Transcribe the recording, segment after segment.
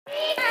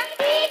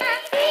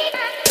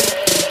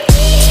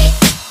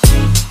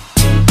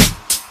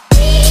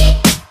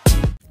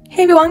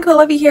Hey everyone,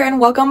 Chlolivi here and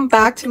welcome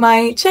back to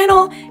my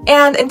channel.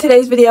 And in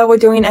today's video we're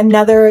doing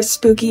another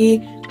spooky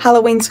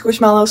Halloween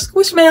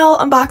Squishmail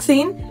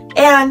unboxing.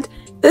 And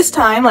this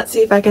time, let's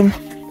see if I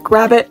can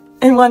grab it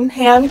in one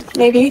hand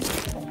maybe.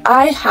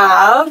 I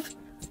have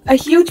a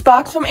huge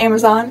box from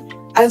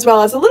Amazon as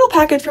well as a little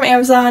package from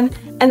Amazon,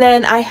 and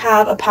then I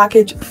have a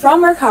package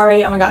from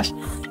Mercari. Oh my gosh,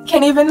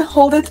 can't even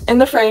hold it in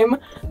the frame.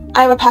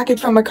 I have a package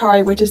from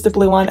Mercari, which is the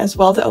blue one as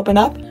well, to open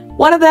up.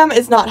 One of them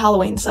is not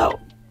Halloween, so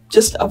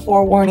just a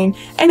forewarning.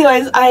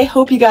 Anyways, I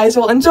hope you guys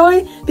will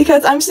enjoy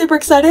because I'm super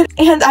excited,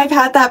 and I've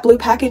had that blue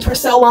package for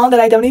so long that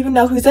I don't even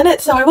know who's in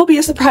it, so it will be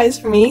a surprise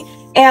for me.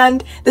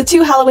 And the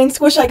two Halloween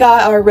Squish I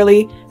got are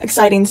really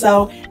exciting.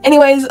 So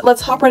anyways,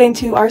 let's hop right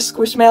into our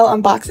Squishmail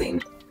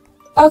unboxing.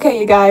 Okay,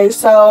 you guys,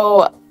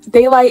 so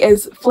daylight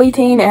is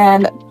fleeting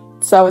and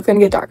so it's gonna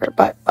get darker,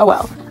 but oh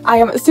well. I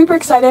am super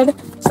excited.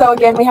 So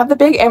again, we have the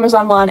big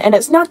Amazon one, and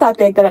it's not that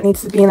big that it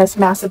needs to be in this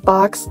massive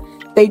box.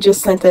 They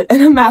just sent it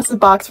in a massive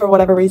box for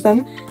whatever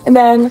reason. And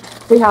then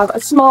we have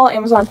a small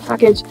Amazon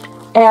package,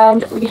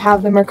 and we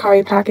have the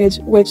Mercari package,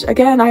 which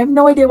again, I have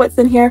no idea what's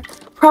in here.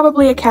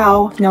 Probably a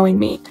cow, knowing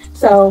me.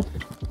 So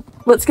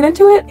let's get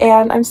into it,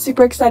 and I'm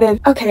super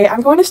excited. Okay, I'm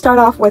going to start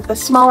off with the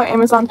smaller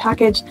Amazon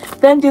package,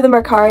 then do the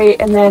Mercari,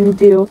 and then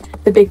do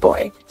the big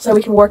boy, so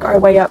we can work our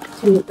way up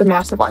to the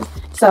massive one.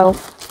 So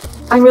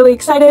I'm really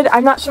excited.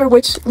 I'm not sure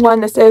which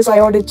one this is. I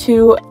ordered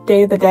two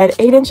Day of the Dead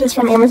 8 inches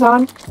from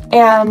Amazon,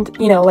 and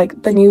you know,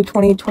 like the new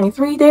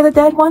 2023 Day of the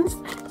Dead ones.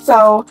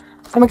 So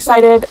I'm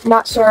excited.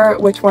 Not sure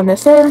which one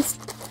this is.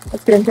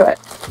 Let's get into it.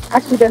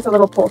 Actually, there's a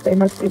little pull thing.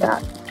 Let's do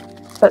that.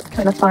 That's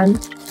kind of fun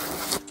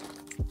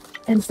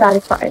and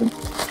satisfying.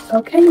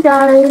 Okay, you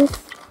guys.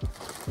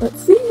 Let's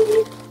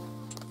see.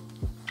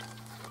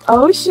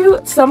 Oh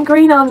shoot, some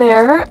green on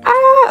there.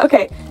 Ah,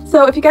 okay.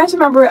 So if you guys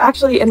remember,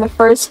 actually in the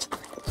first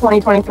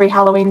 2023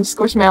 Halloween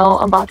Squishmail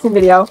unboxing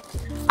video,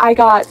 I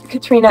got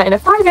Katrina in a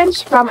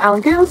 5-inch from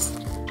Alan Goose,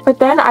 but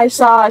then I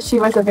saw she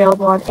was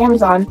available on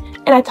Amazon,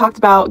 and I talked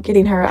about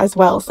getting her as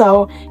well.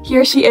 So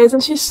here she is,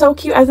 and she's so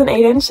cute as an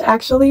 8-inch,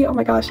 actually. Oh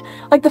my gosh.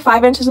 Like the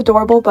 5-inch is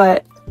adorable,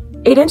 but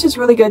 8-inch is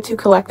really good to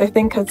collect, I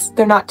think, because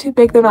they're not too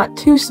big, they're not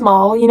too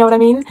small, you know what I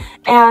mean?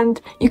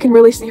 And you can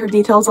really see her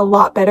details a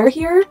lot better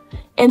here.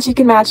 And she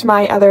can match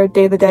my other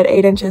Day of the Dead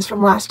 8 inches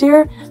from last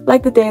year,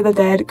 like the Day of the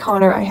Dead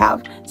Connor I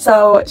have.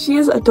 So she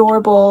is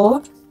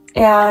adorable,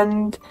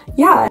 and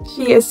yeah,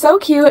 she is so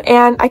cute,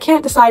 and I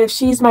can't decide if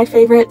she's my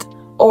favorite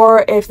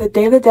or if the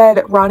Day of the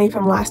Dead Ronnie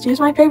from last year is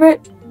my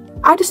favorite.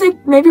 I have to say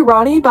maybe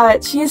Ronnie,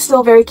 but she is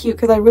still very cute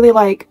because I really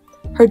like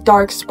her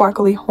dark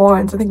sparkly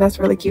horns. I think that's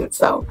really cute.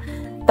 So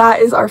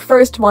that is our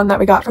first one that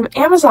we got from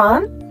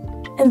Amazon.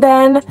 And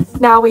then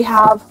now we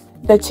have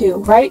the two,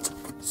 right?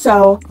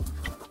 So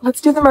let's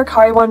do the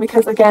Mercari one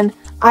because again,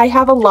 I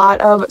have a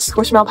lot of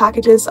Squishmail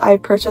packages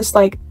I've purchased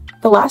like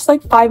the last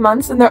 5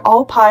 months, and they're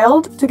all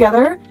piled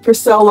together for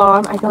so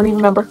long I don't even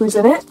remember who's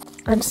in it.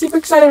 I'm super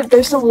excited.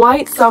 There's some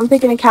white, so I'm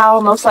thinking a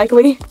cow most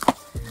likely.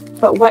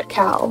 But what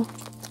cow?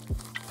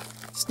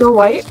 Still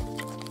white?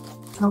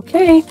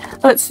 Okay,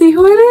 let's see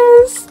who it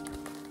is.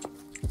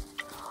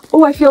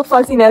 Oh, I feel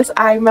fuzziness.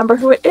 I remember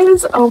who it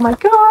is. Oh my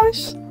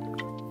gosh.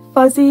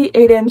 Fuzzy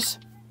 8-inch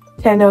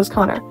tan-nose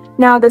Connor.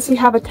 Now, does he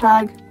have a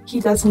tag? He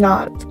does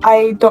not.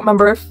 I don't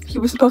remember if he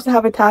was supposed to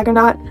have a tag or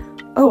not.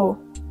 Oh.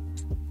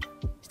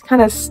 It's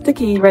kind of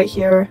sticky right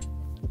here.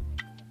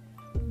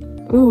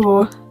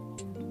 Ooh.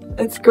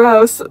 It's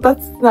gross.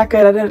 That's not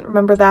good. I didn't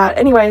remember that.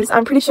 Anyways,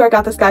 I'm pretty sure I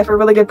got this guy for a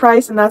really good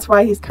price, and that's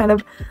why he's kind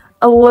of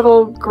a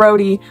little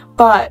grody.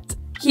 But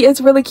he is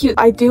really cute.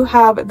 I do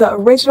have the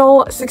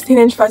original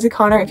 16-inch Fuzzy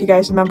Connor, if you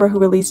guys remember, who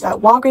released at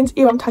Walgreens.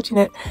 Ew, I'm touching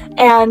it.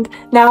 And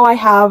now I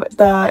have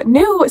the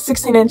new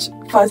 16-inch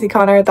Fuzzy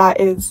Connor that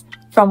is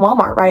from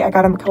Walmart, right? I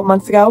got him a couple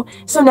months ago.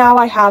 So now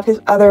I have his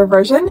other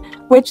version,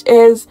 which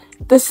is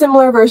the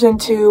similar version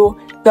to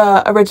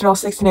the original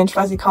 16-inch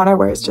Fuzzy Connor,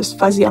 where it's just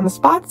fuzzy on the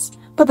spots.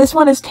 But this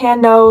one is tan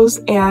nose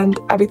and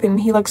everything.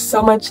 He looks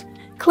so much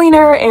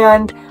cleaner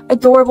and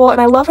adorable, and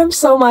I love him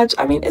so much.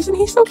 I mean, isn't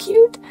he so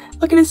cute?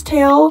 Look at his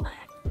tail.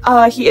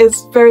 He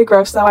is very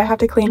gross though. I have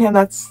to clean him.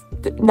 That's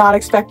not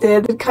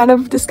expected. Kind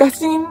of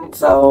disgusting,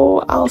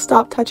 so I'll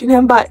stop touching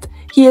him, but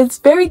he is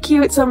very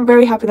cute, so I'm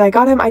very happy that I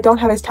got him. I don't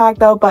have his tag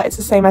though, but it's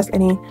the same as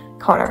any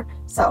Connor.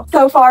 So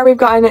far we've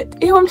gotten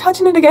it. Ew, I'm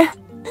touching it again.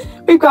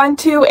 We've gotten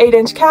two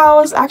 8-inch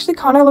cows. Actually,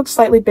 Connor looks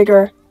slightly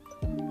bigger.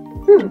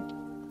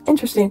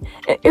 Interesting.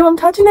 Ew, I'm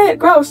touching it.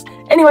 Gross.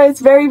 Anyways,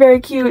 very, very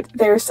cute.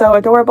 They're so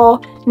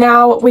adorable.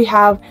 Now we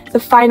have the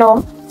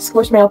final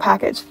Squishmail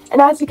package. And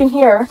as you can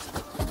hear,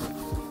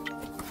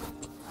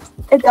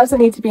 it doesn't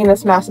need to be in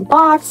this massive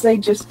box. They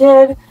just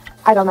did.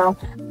 I don't know.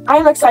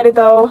 I'm excited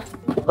though.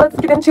 Let's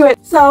get into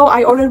it. So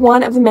I ordered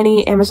one of the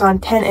mini Amazon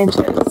 10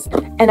 inches,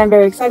 and I'm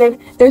very excited.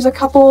 There's a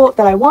couple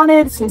that I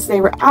wanted since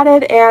they were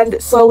added,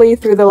 and slowly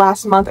through the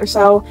last month or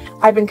so,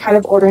 I've been kind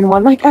of ordering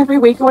one like every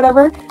week or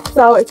whatever.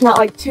 So it's not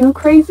like too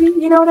crazy,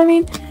 you know what I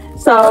mean?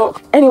 So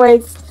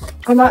anyways,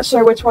 I'm not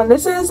sure which one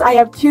this is. I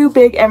have two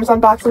big Amazon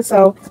boxes,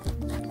 so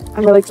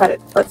I'm really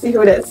excited. Let's see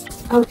who it is.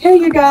 Okay,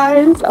 you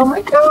guys. Oh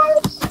my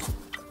gosh.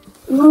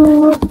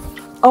 Ooh.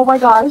 Oh my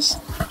gosh.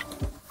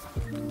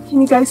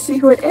 Can you guys see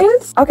who it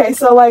is? Okay,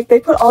 so like they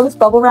put all this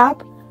bubble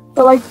wrap,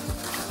 but like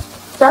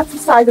that's the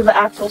size of the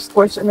actual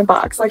Squish in the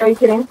box. Like, are you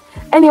kidding?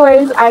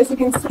 Anyways, as you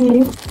can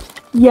see,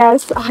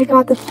 yes, I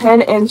got the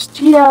 10-inch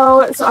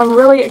Geo, so I'm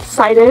really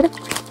excited.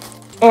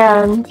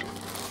 And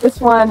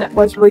this one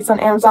was released on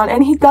Amazon,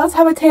 and he does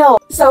have a tail.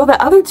 So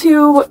the other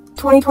two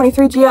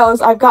 2023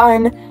 Geos, I've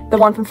gotten the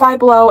one from Five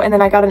Below, and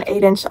then I got an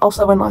 8-inch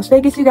also in Las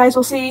Vegas, you guys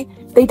will see.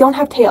 They don't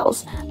have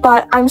tails,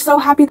 but I'm so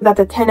happy that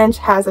the 10-inch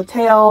has a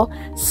tail.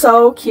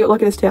 So cute.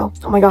 Look at his tail.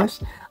 Oh my gosh.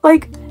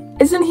 Like,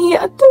 isn't he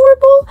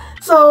adorable?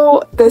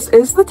 So this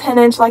is the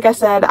 10-inch. Like I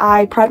said,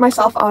 I pride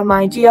myself on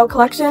my Geo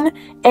collection,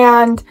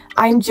 and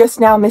I'm just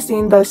now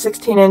missing the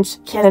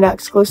 16-inch Canada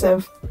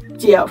exclusive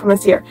Geo from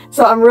this year.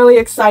 So I'm really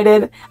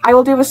excited. I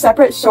will do a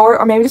separate short,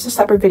 or maybe just a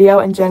separate video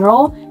in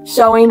general,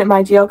 showing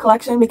my Geo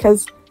collection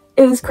because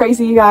it is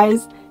crazy, you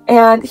guys.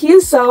 And he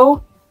is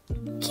so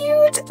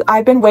cute.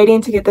 I've been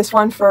waiting to get this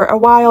one for a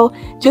while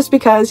just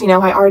because, you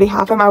know, I already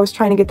have him. I was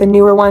trying to get the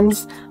newer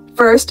ones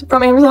first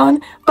from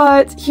Amazon,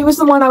 but he was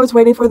the one I was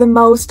waiting for the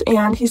most,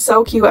 and he's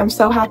so cute. I'm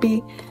so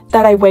happy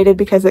that I waited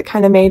because it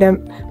kind of made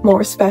him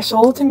more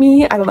special to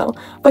me. I don't know,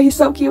 but he's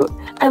so cute.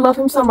 I love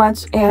him so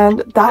much, and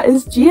that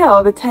is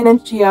Geo, the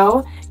 10-inch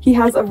Geo. He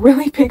has a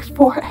really big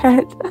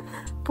forehead.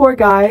 Poor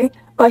guy,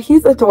 but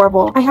he's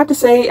adorable. I have to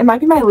say, it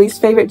might be my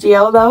least favorite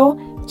Geo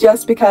though,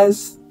 just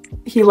because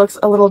he looks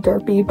a little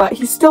derpy, but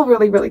he's still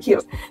really, really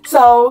cute.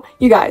 So,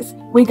 you guys,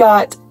 we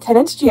got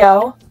 10-inch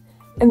Geo,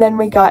 and then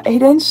we got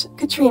 8-inch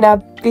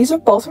Katrina. These are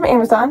both from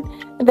Amazon.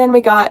 And then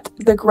we got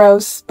the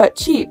gross but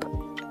cheap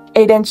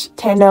 8-inch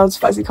Tan Nose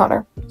Fuzzy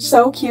Connor.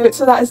 So cute.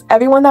 So that is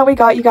everyone that we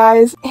got, you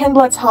guys. And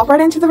let's hop right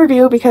into the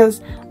review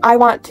because I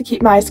want to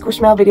keep my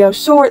Squishmail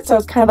videos short, so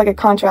it's kind of like a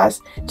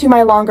contrast to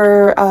my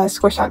longer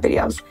Squish Hunt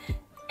videos.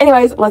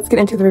 Anyways, let's get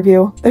into the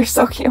review. They're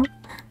so cute.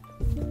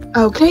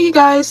 Okay, you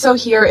guys, so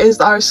here is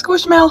our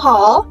Squishmail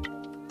haul.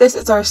 This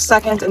is our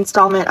second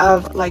installment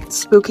of like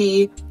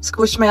spooky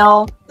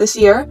Squishmail this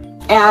year,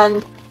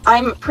 and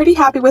I'm pretty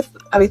happy with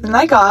everything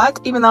I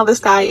got, even though this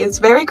guy is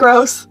very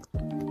gross.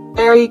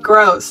 Very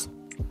gross.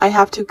 I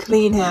have to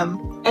clean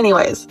him.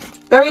 Anyways,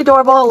 very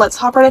adorable. Let's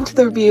hop right into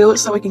the review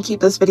so we can keep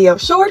this video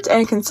short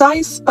and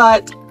concise,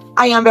 but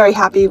I am very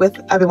happy with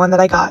everyone that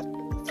I got.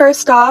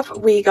 First off,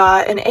 we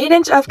got an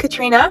 8-inch of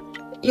Katrina.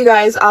 You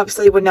guys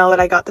obviously would know that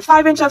I got the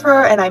 5-inch of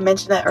her, and I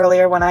mentioned it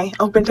earlier when I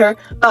opened her,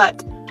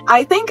 but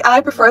I think I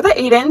prefer the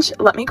 8-inch.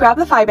 Let me grab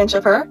the 5-inch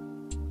of her.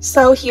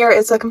 So here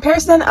is a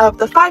comparison of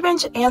the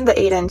 5-inch and the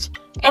 8-inch.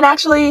 And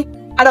actually,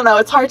 I don't know,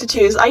 it's hard to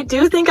choose. I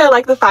do think I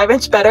like the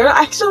 5-inch better,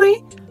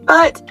 actually,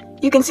 but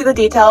you can see the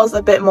details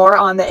a bit more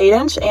on the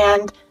 8-inch,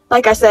 and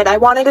like I said, I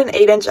wanted an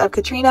 8-inch of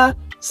Katrina,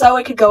 so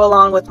it could go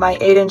along with my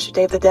 8-inch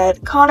Day of the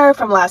Dead Connor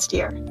from last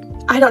year.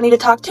 I don't need to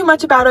talk too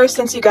much about her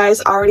since you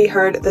guys already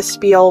heard the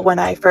spiel when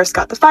I first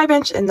got the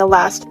 5-inch in the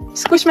last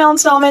Squishmail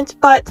installment,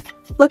 but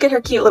look at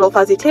her cute little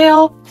fuzzy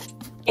tail,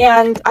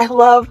 and I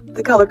love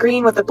the color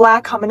green with the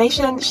black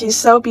combination. She's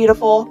so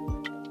beautiful.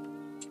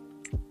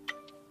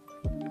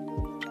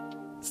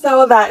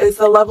 So that is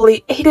the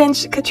lovely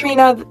 8-inch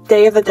Katrina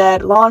Day of the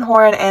Dead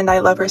Longhorn, and I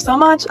love her so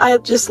much. I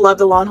just love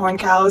the Longhorn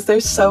cows.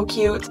 They're so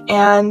cute,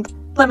 and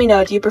let me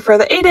know, do you prefer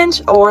the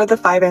 8-inch or the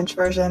 5-inch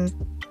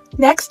version?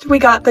 Next, we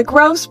got the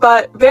gross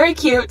but very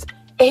cute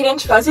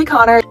 8-inch Fuzzy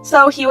Connor.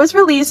 So he was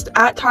released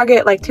at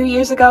Target like 2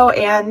 years ago,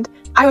 and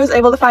I was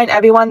able to find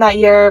everyone that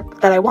year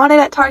that I wanted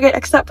at Target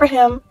except for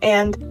him,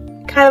 and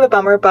kind of a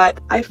bummer, but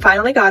I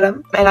finally got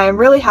him, and I'm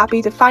really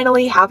happy to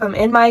finally have him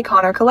in my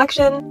Connor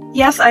collection.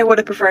 Yes, I would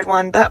have preferred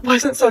one that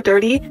wasn't so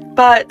dirty,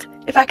 but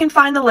if I can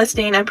find the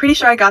listing, I'm pretty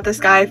sure I got this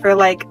guy for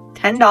like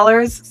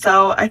 $10,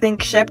 so I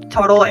think shipped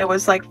total it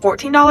was like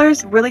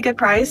 $14, really good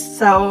price,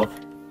 so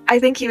I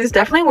think he was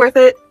definitely worth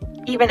it,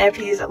 even if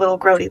he's a little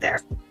grody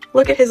there.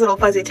 Look at his little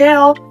fuzzy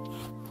tail.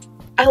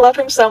 I love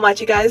him so much,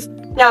 you guys.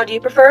 Now, do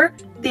you prefer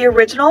the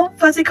original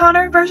Fuzzy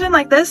Connor version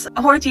like this,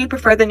 or do you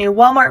prefer the new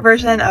Walmart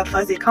version of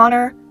Fuzzy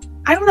Connor?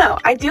 I don't know.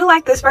 I do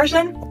like this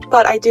version,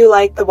 but I do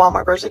like the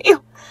Walmart version.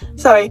 Ew!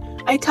 Sorry,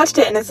 I touched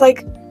it and it's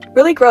like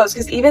really gross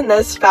because even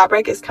this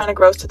fabric is kind of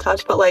gross to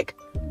touch, but like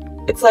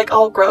it's like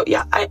all gross.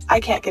 Yeah, I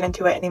can't get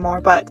into it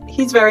anymore, but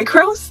he's very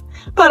gross.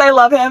 But I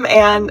love him,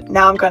 and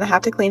now I'm going to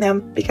have to clean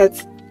him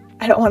because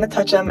I don't want to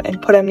touch him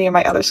and put him near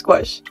my other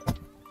Squish.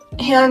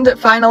 And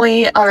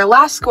finally, our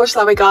last Squish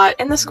that we got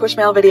in the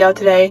Squishmail video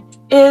today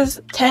is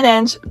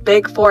 10-inch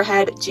Big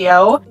Forehead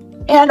Geo.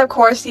 And of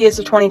course, he is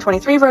the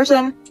 2023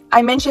 version.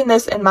 I mentioned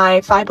this in my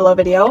Five Below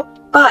video,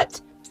 but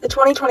the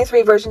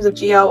 2023 versions of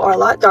Geo are a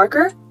lot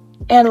darker,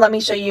 and let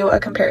me show you a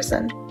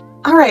comparison.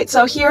 Alright,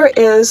 so here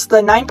is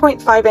the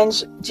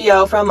 9.5-inch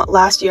Geo from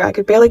last year. I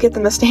could barely get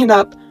them to stand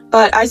up,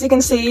 but as you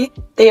can see,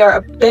 they are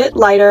a bit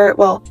lighter.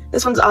 Well,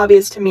 this one's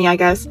obvious to me, I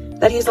guess,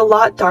 that he's a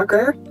lot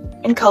darker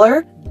in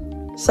color.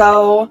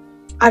 So,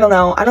 I don't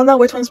know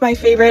which one's my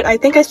favorite. I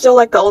think I still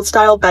like the old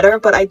style better,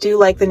 but I do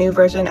like the new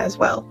version as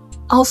well.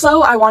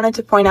 Also, I wanted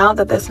to point out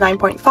that this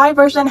 9.5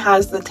 version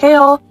has the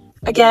tail,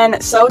 Again,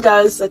 so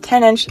does the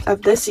 10-inch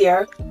of this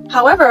year.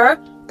 However,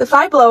 the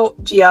Five Below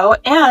Geo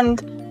and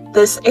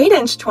this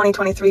 8-inch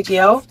 2023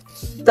 Geo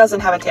doesn't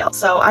have a tail,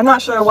 so I'm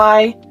not sure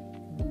why,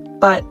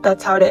 but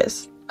that's how it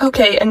is.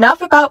 Okay,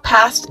 enough about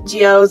past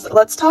Geos.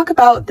 Let's talk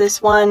about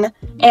this one.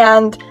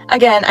 And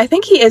again, I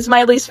think he is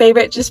my least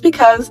favorite just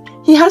because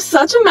he has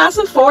such a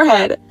massive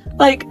forehead.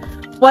 Like,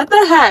 what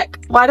the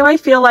heck? Why do I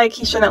feel like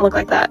he shouldn't look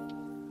like that?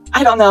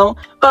 I don't know.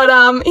 But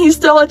he's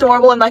still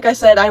adorable, and like I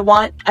said, I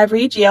want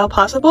every Geo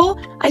possible.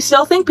 I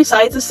still think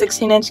besides the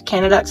 16-inch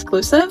Canada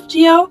exclusive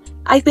Geo,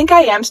 I think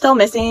I am still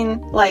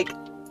missing, like,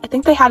 I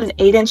think they had an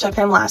 8-inch of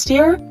him last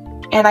year,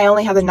 and I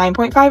only have the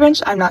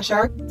 9.5-inch, I'm not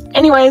sure.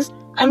 Anyways,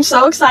 I'm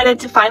so excited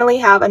to finally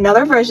have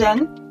another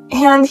version,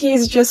 and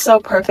he's just so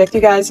perfect.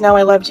 You guys know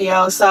I love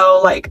Geo,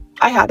 so like,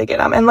 I had to get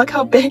him. And look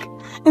how big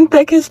and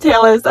thick his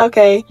tail is.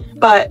 Okay,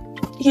 but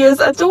he is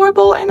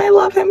adorable and I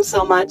love him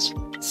so much.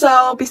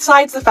 So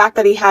besides the fact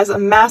that he has a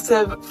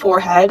massive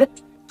forehead,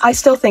 I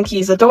still think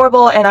he's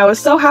adorable, and I was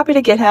so happy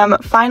to get him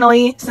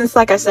finally, since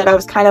like I said, I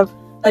was kind of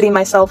letting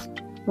myself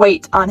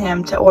wait on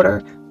him to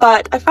order.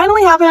 But I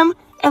finally have him,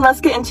 and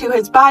let's get into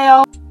his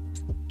bio.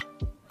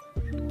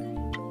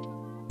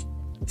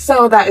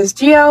 So that is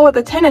Geo,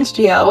 the 10-inch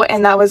Geo,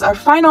 and that was our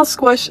final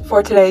squish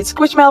for today's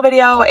Squishmail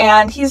video,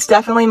 and he's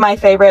definitely my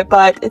favorite,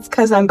 but it's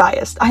because I'm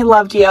biased. I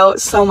love Geo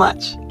so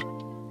much.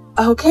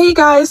 Okay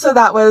guys, so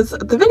that was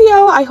the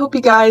video. I hope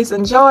you guys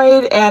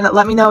enjoyed, and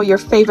let me know your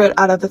favorite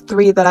out of the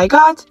 3 that I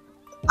got.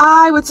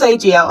 I would say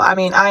Geo. I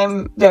mean,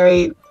 I'm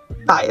very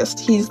biased.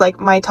 He's like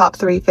my top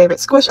 3 favorite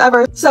squish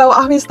ever, so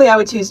obviously I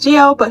would choose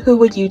Geo, but who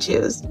would you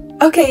choose?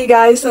 Okay, you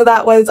guys, so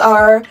that was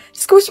our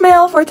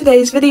Squishmail for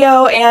today's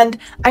video, and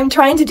I'm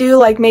trying to do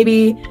like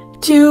maybe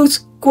 2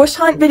 squish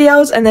hunt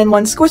videos and then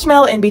 1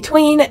 Squishmail in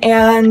between,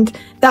 and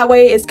that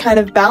way it's kind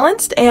of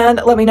balanced,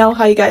 and let me know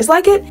how you guys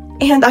like it,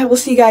 and I will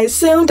see you guys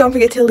soon. Don't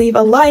forget to leave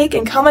a like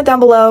and comment down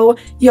below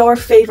your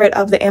favorite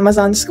of the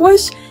Amazon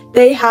Squish.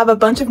 They have a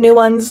bunch of new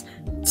ones,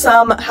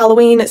 some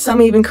Halloween,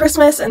 some even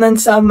Christmas, and then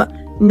some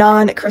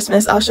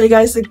non-Christmas. I'll show you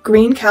guys the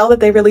green cow that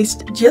they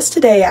released just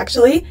today,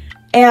 actually.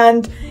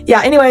 And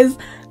yeah, anyways,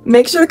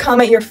 make sure to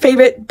comment your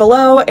favorite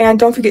below, and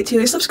don't forget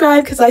to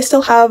subscribe because I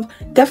still have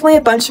definitely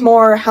a bunch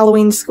more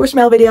Halloween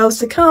Squishmail videos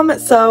to come.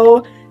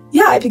 So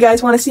yeah, if you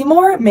guys want to see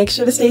more, make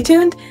sure to stay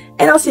tuned,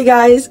 and I'll see you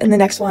guys in the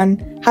next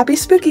one. Happy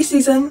spooky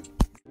season!